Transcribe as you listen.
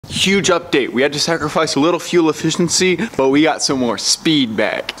Huge update. We had to sacrifice a little fuel efficiency, but we got some more speed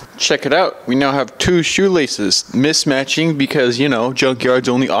back. Check it out. We now have 2 shoelaces. Mismatching because, you know, junkyards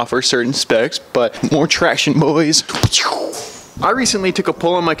only offer certain specs, but more traction, boys. I recently took a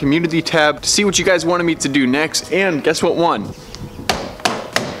poll on my community tab to see what you guys wanted me to do next, and guess what won?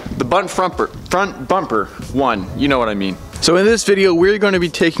 The front bumper won. You know what I mean. So in this video, we're going to be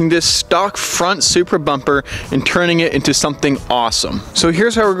taking this stock front super bumper and turning it into something awesome. So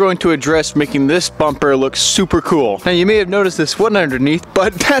here's how we're going to address making this bumper look super cool. Now you may have noticed this wood underneath,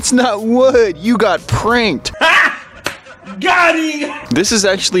 but that's not wood. You got pranked. Got him! This is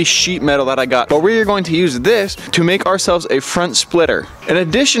actually sheet metal that I got, but we're going to use this to make ourselves a front splitter. In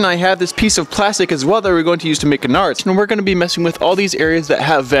addition, I have this piece of plastic as well that we're going to use to make canards, and we're going to be messing with all these areas that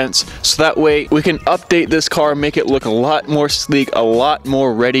have vents, so that way we can update this car, make it look a lot more sleek, a lot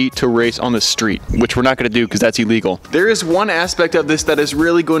more ready to race on the street, which we're not going to do because that's illegal. There is one aspect of this that is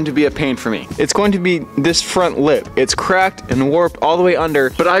really going to be a pain for me. It's going to be this front lip. It's cracked and warped all the way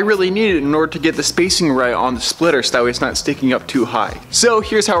under, but I really need it in order to get the spacing right on the splitter so that way it's not sticking up too high. So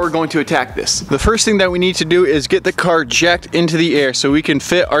here's how we're going to attack this. The first thing that we need to do is get the car jacked into the air so we can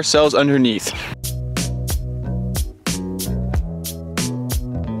fit ourselves underneath.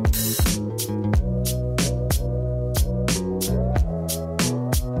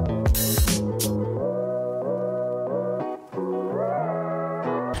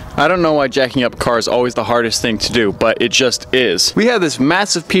 I don't know why jacking up a car is always the hardest thing to do, but it just is. We have this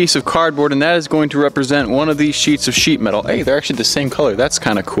massive piece of cardboard, and that is going to represent one of these sheets of sheet metal. Hey, they're actually the same color. That's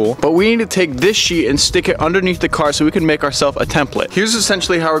kind of cool. But we need to take this sheet and stick it underneath the car so we can make ourselves a template. Here's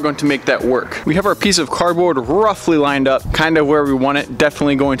essentially how we're going to make that work. We have our piece of cardboard roughly lined up, kind of where we want it.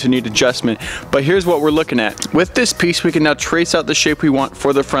 Definitely going to need adjustment, but here's what we're looking at. With this piece, we can now trace out the shape we want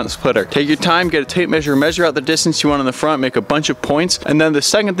for the front splitter. Take your time, get a tape measure, measure out the distance you want on the front, make a bunch of points, and then the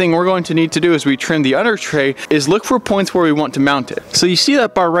second thing we're going to need to do as we trim the under tray is look for points where we want to mount it. So you see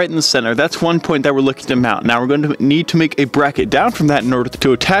that bar right in the center, that's one point that we're looking to mount. Now we're going to need to make a bracket down from that in order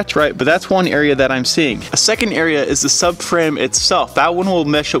to attach right, but that's one area that I'm seeing. A second area is the subframe itself. That one will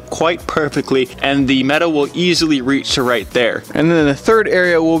mesh up quite perfectly and the metal will easily reach to right there. And then the third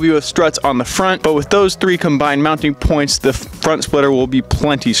area will be with struts on the front, but with those 3 combined mounting points, the front splitter will be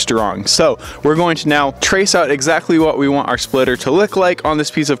plenty strong. So we're going to now trace out exactly what we want our splitter to look like on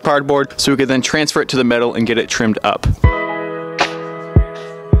this piece of cardboard so we can then transfer it to the metal and get it trimmed up.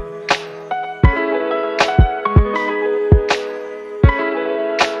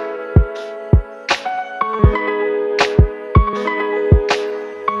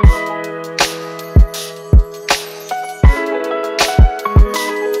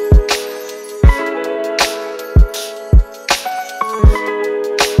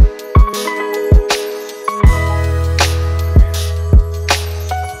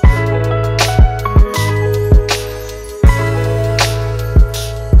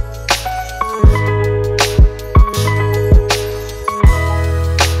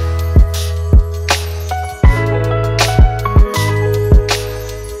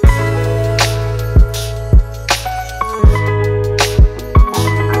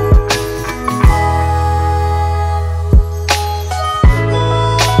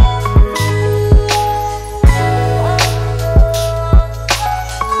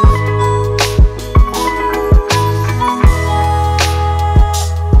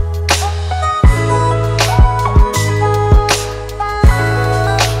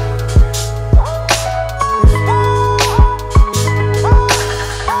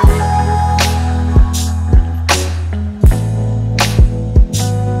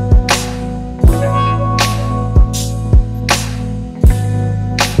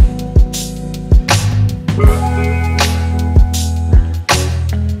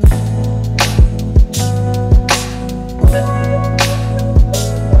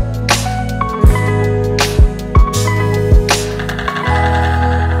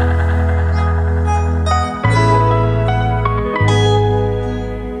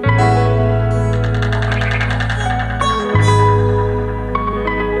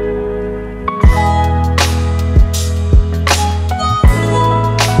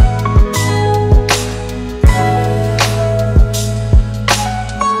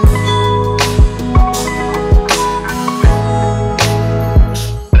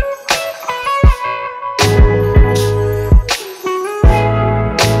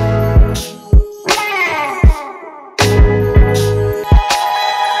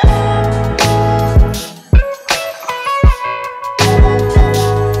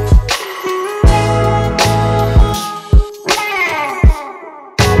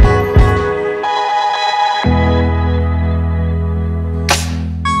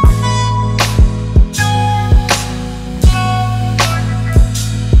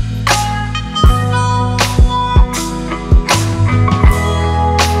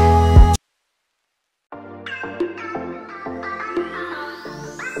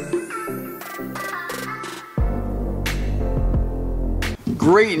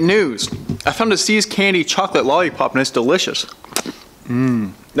 great news. I found a See's candy chocolate lollipop and it's delicious.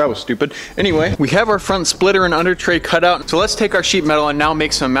 That was stupid. Anyway, we have our front splitter and under tray cut out. So let's take our sheet metal and now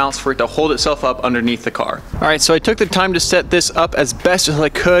make some mounts for it to hold itself up underneath the car. All right, so I took the time to set this up as best as I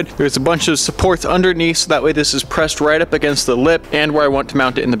could. There's a bunch of supports underneath, so that way this is pressed right up against the lip and where I want to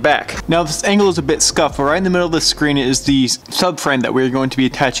mount it in the back. Now this angle is a bit scuffed, but right in the middle of the screen is the subframe that we're going to be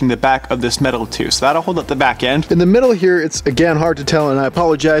attaching the back of this metal to. So that'll hold up the back end. In the middle here, it's again hard to tell and I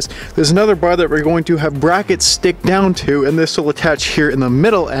apologize. There's another bar that we're going to have brackets stick down to, and this will attach here in the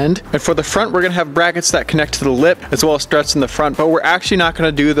middle end. And for the front, we're gonna have brackets that connect to the lip as well as struts in the front, but we're actually not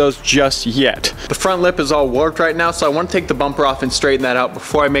gonna do those just yet. The front lip is all warped right now, so I want to take the bumper off and straighten that out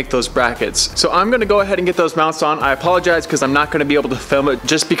before I make those brackets. So I'm gonna go ahead and get those mounts on. I apologize because I'm not gonna be able to film it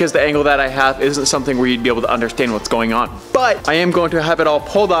just because the angle that I have isn't something where you'd be able to understand what's going on. But I am going to have it all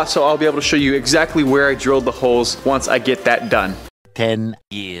pulled off, so I'll be able to show you exactly where I drilled the holes once I get that done. 10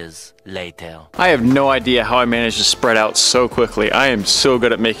 years later. I have no idea how I managed to spread out so quickly. I am so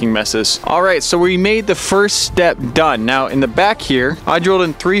good at making messes. All right, so we made the first step done. Now in the back here, I drilled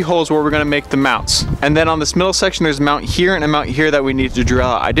in 3 holes where we're gonna make the mounts. And then on this middle section, there's a mount here and a mount here that we need to drill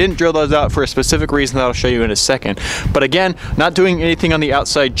out. I didn't drill those out for a specific reason that I'll show you in a second. But again, not doing anything on the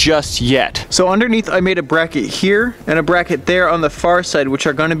outside just yet. So underneath, I made a bracket here and a bracket there on the far side, which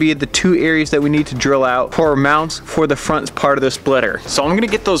are gonna be the 2 areas that we need to drill out for mounts for the front part of the splitter. So I'm gonna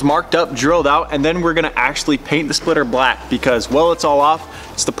get those marked up, drilled out, and then we're gonna actually paint the splitter black because while it's all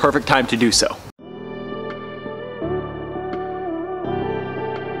off, it's the perfect time to do so.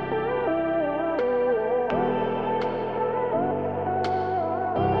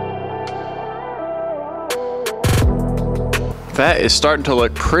 That is starting to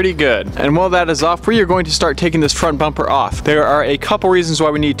look pretty good. And while that is off, we are going to start taking this front bumper off. There are a couple reasons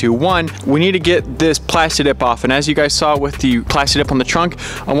why we need to. One, we need to get this plastic dip off. And as you guys saw with the plastic dip on the trunk,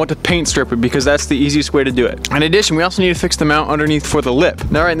 I want to paint strip it because that's the easiest way to do it. In addition, we also need to fix the mount underneath for the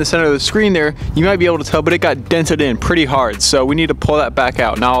lip. Now right in the center of the screen there, you might be able to tell, but it got dented in pretty hard. So we need to pull that back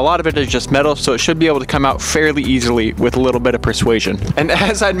out. Now a lot of it is just metal, so it should be able to come out fairly easily with a little bit of persuasion. And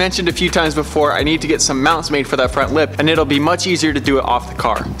as I'd mentioned a few times before, I need to get some mounts made for that front lip, and it'll be much easier to do it off the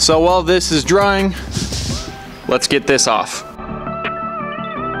car. So while this is drying, let's get this off.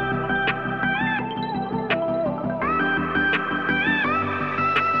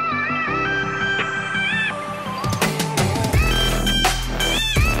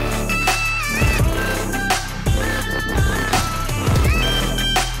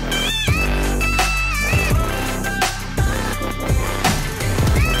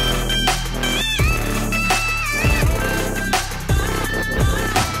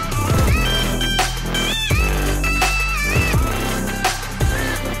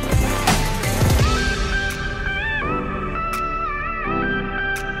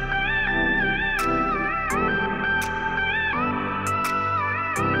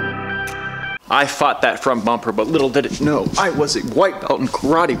 I fought that front bumper, but little did it know, I was a white belt in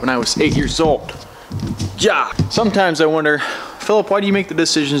karate when I was 8 years old. Yeah. Sometimes I wonder, Philip, why do you make the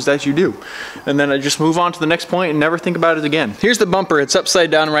decisions that you do? And then I just move on to the next point and never think about it again. Here's the bumper. It's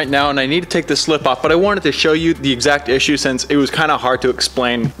upside down right now and I need to take the slip off, but I wanted to show you the exact issue since it was kind of hard to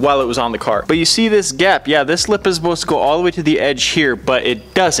explain while it was on the car. But you see this gap? Yeah, this lip is supposed to go all the way to the edge here, but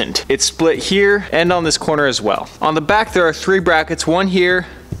it doesn't. It's split here and on this corner as well. On the back, there are 3 brackets, one here,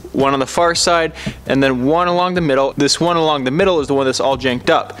 one on the far side, and then one along the middle. This one along the middle is the one that's all janked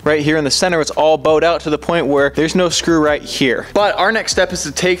up. Right here in the center, it's all bowed out to the point where there's no screw right here. But our next step is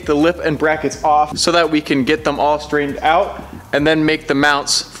to take the lip and brackets off so that we can get them all straightened out and then make the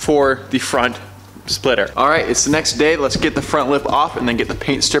mounts for the front splitter. All right, it's the next day. Let's get the front lip off and then get the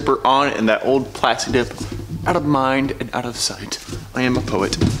paint stripper on and that old plastic dip out of mind and out of sight. I am a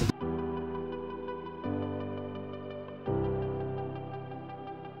poet.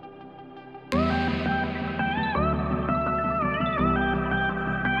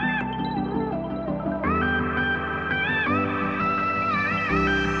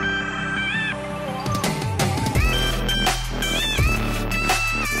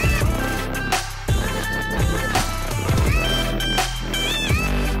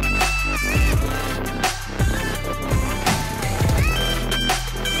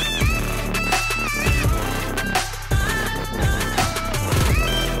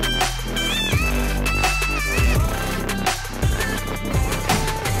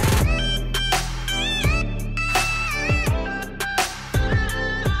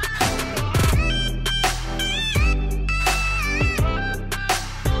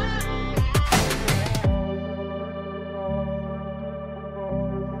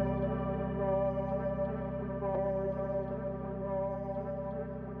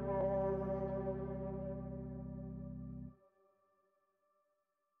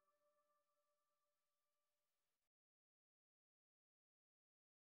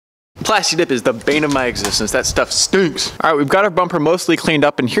 Classy dip is the bane of my existence. That stuff stinks. All right, we've got our bumper mostly cleaned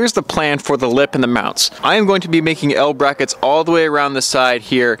up, and here's the plan for the lip and the mounts. I am going to be making L brackets all the way around the side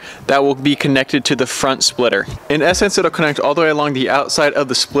here that will be connected to the front splitter. In essence, it'll connect all the way along the outside of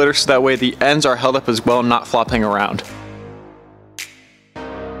the splitter so that way the ends are held up as well, not flopping around.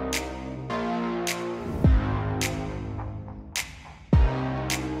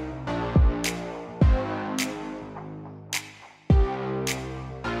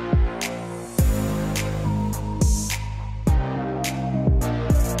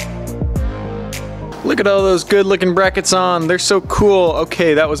 Look at all those good looking brackets on. They're so cool.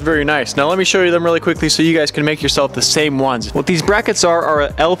 Okay, that was very nice. Now let me show you them really quickly so you guys can make yourself the same ones. What these brackets are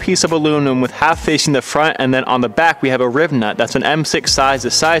an L piece of aluminum with half facing the front, and then on the back we have a riv nut. That's an M6 size. The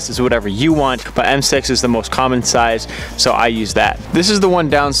size is whatever you want, but M6 is the most common size, so I use that. This is the one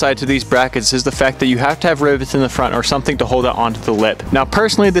downside to these brackets, is the fact that you have to have rivets in the front or something to hold it onto the lip. Now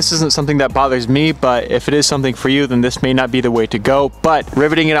personally, this isn't something that bothers me, but if it is something for you, then this may not be the way to go. But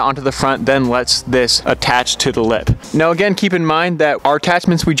riveting it onto the front then lets this attach to the lip. Now again, keep in mind that our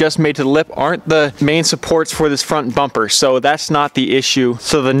attachments we just made to the lip aren't the main supports for this front bumper, so that's not the issue.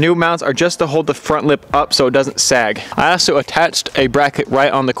 So the new mounts are just to hold the front lip up so it doesn't sag. I also attached a bracket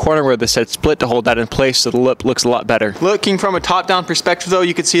right on the corner where this said split to hold that in place so the lip looks a lot better. Looking from a top-down perspective though,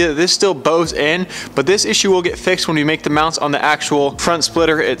 you can see that this still bows in, but this issue will get fixed when we make the mounts on the actual front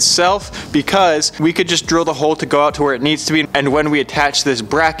splitter itself, because we could just drill the hole to go out to where it needs to be, and when we attach this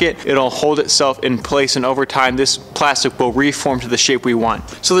bracket, it'll hold itself in place, and over time this plastic will reform to the shape we want.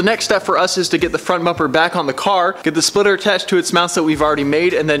 So the next step for us is to get the front bumper back on the car, get the splitter attached to its mounts that we've already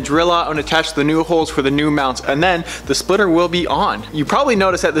made, and then drill out and attach the new holes for the new mounts, and then the splitter will be on. You probably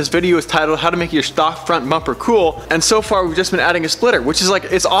noticed that this video is titled How to Make Your Stock Front Bumper Cool, and so far we've just been adding a splitter, which is like,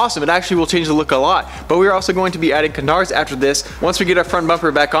 it's awesome. It actually will change the look a lot, but we're also going to be adding canards after this. Once we get our front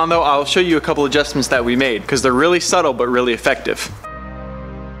bumper back on though, I'll show you a couple adjustments that we made, because they're really subtle but really effective.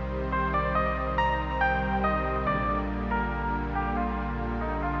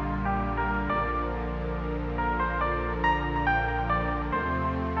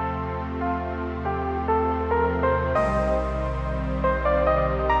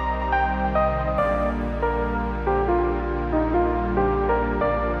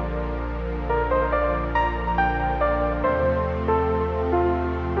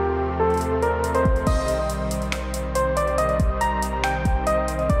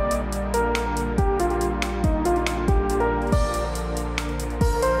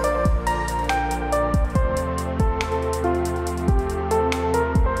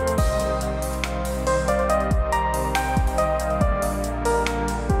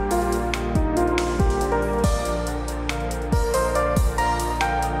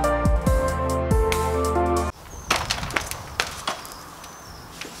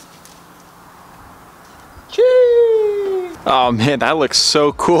 Oh man, that looks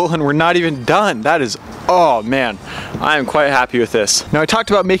so cool, and we're not even done. That is, oh man, I am quite happy with this. Now I talked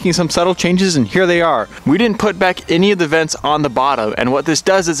about making some subtle changes, and here they are. We didn't put back any of the vents on the bottom, and what this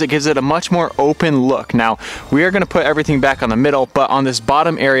does is it gives it a much more open look. Now we are going to put everything back on the middle, but on this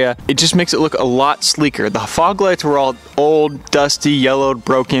bottom area, it just makes it look a lot sleeker. The fog lights were all old, dusty, yellowed,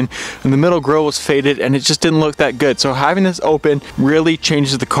 broken, and the middle grill was faded, and it just didn't look that good. So having this open really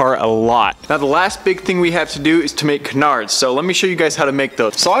changes the car a lot. Now the last big thing we have to do is to make canards. So let me show you guys how to make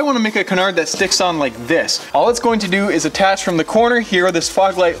those. So I want to make a canard that sticks on like this. All it's going to do is attach from the corner here where this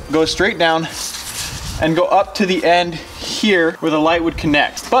fog light goes straight down and go up to the end here where the light would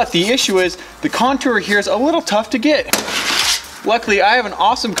connect. But the issue is the contour here is a little tough to get. Luckily, I have an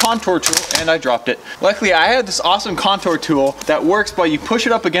awesome contour tool, and I dropped it. Luckily, I have this awesome contour tool that works by you push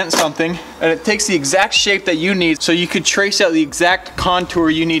it up against something, and it takes the exact shape that you need, so you could trace out the exact contour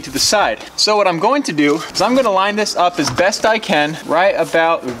you need to the side. So what I'm going to do is I'm gonna line this up as best I can, right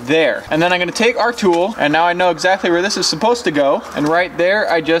about there. And then I'm gonna take our tool, and now I know exactly where this is supposed to go, and right there,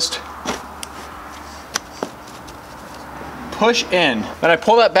 I just push in. Then I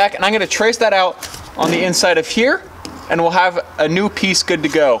pull that back, and I'm gonna trace that out on the inside of here, and we'll have a new piece good to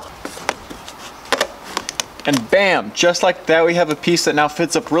go. And bam, just like that, we have a piece that now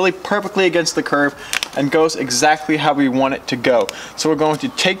fits up really perfectly against the curve and goes exactly how we want it to go. So we're going to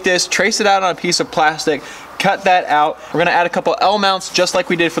take this, trace it out on a piece of plastic, cut that out. We're gonna add a couple L mounts just like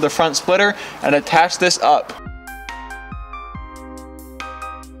we did for the front splitter and attach this up.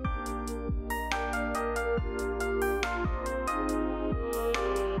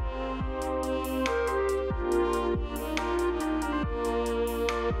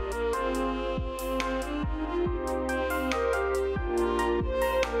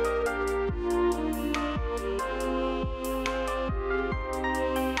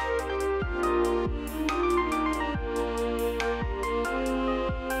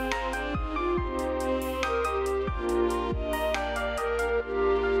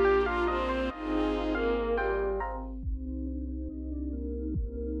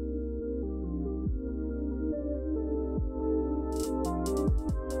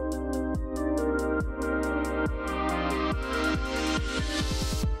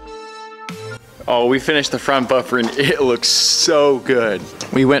 Oh, we finished the front bumper and it looks so good.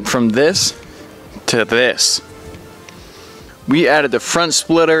 We went from this to this. We added the front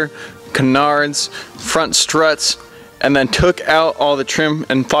splitter, canards, front struts, and then took out all the trim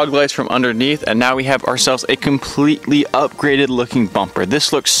and fog lights from underneath, and now we have ourselves a completely upgraded looking bumper.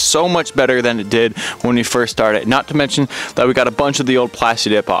 This looks so much better than it did when we first started. Not to mention that we got a bunch of the old Plasti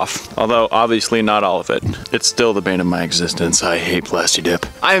Dip off, although obviously not all of it. It's still the bane of my existence. I hate Plasti Dip.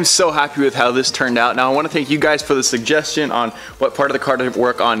 I am so happy with how this turned out. Now I want to thank you guys for the suggestion on what part of the car to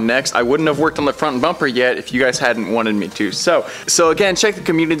work on next. I wouldn't have worked on the front bumper yet if you guys hadn't wanted me to. So again, check the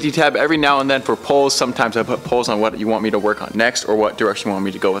community tab every now and then for polls. Sometimes I put polls on what you want me to work on next or what direction you want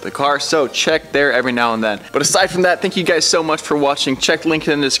me to go with the car, so check there every now and then. But aside from that, thank you guys so much for watching. Check the link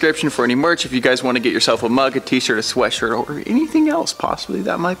in the description for any merch if you guys want to get yourself a mug, a t-shirt, a sweatshirt, or anything else possibly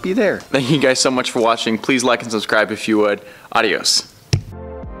that might be there. Thank you guys so much for watching. Please like and subscribe if you would. Adios.